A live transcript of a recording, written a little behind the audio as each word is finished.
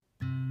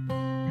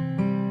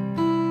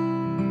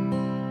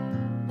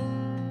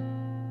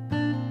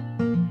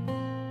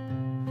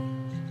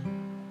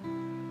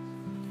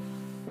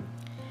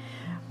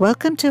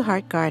Welcome to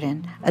Heart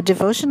Garden, a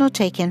devotional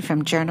taken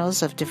from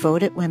journals of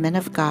devoted women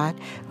of God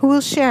who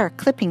will share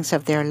clippings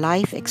of their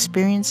life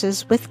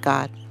experiences with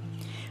God.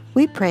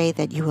 We pray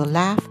that you will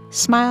laugh,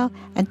 smile,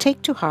 and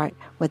take to heart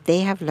what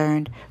they have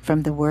learned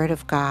from the Word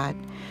of God.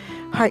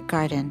 Heart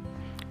Garden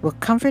will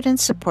comfort and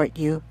support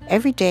you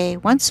every day,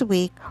 once a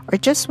week, or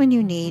just when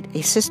you need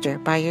a sister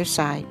by your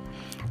side.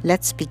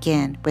 Let's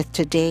begin with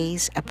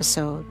today's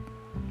episode.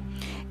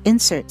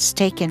 Inserts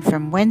taken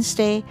from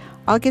Wednesday,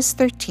 August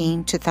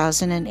 13,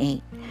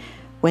 2008,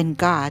 When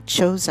God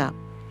Shows Up.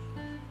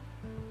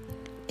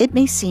 It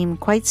may seem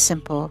quite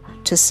simple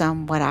to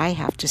some what I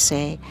have to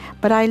say,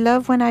 but I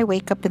love when I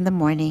wake up in the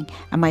morning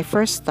and my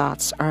first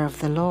thoughts are of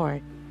the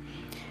Lord.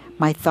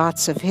 My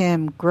thoughts of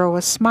Him grow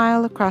a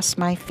smile across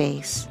my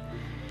face.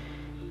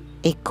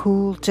 A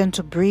cool,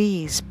 gentle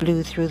breeze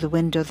blew through the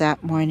window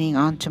that morning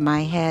onto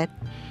my head,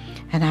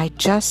 and I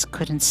just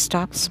couldn't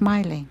stop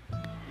smiling.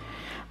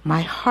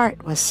 My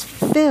heart was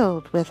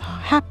filled with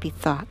happy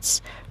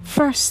thoughts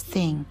first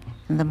thing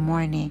in the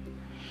morning.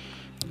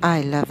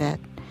 I love it.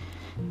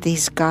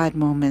 These God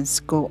moments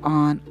go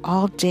on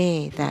all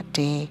day that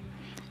day.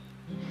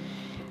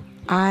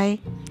 I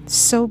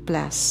so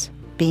blessed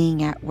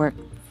being at work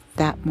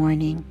that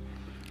morning.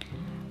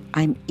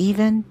 I'm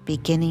even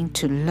beginning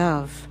to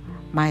love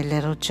my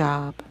little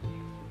job.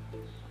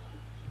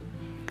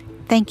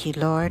 Thank you,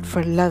 Lord,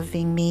 for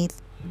loving me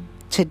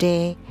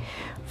today,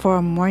 for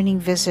a morning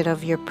visit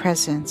of your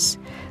presence.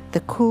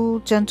 The cool,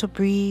 gentle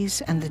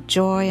breeze and the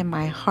joy in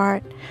my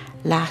heart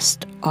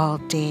last all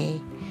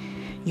day.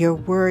 Your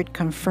word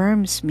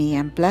confirms me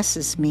and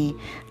blesses me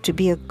to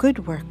be a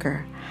good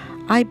worker.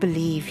 I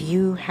believe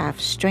you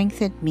have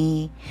strengthened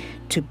me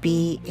to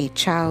be a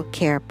child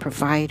care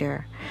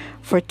provider.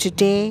 For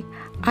today,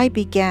 I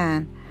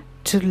began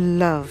to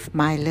love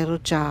my little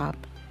job.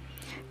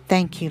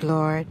 Thank you,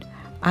 Lord.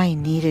 I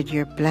needed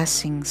your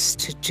blessings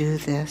to do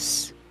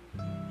this.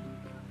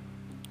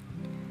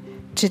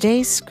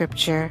 Today's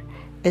scripture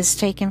is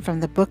taken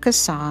from the book of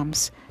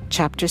Psalms,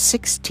 chapter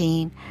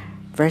 16,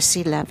 verse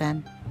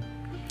 11,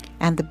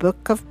 and the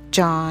book of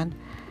John,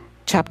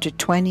 chapter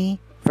 20,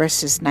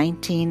 verses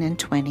 19 and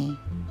 20.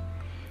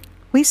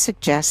 We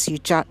suggest you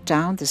jot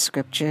down the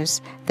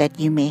scriptures that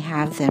you may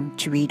have them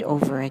to read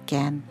over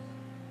again.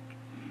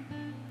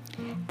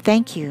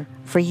 Thank you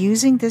for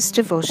using this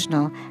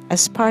devotional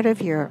as part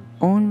of your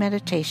own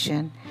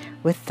meditation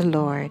with the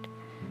Lord.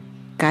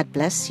 God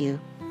bless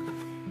you.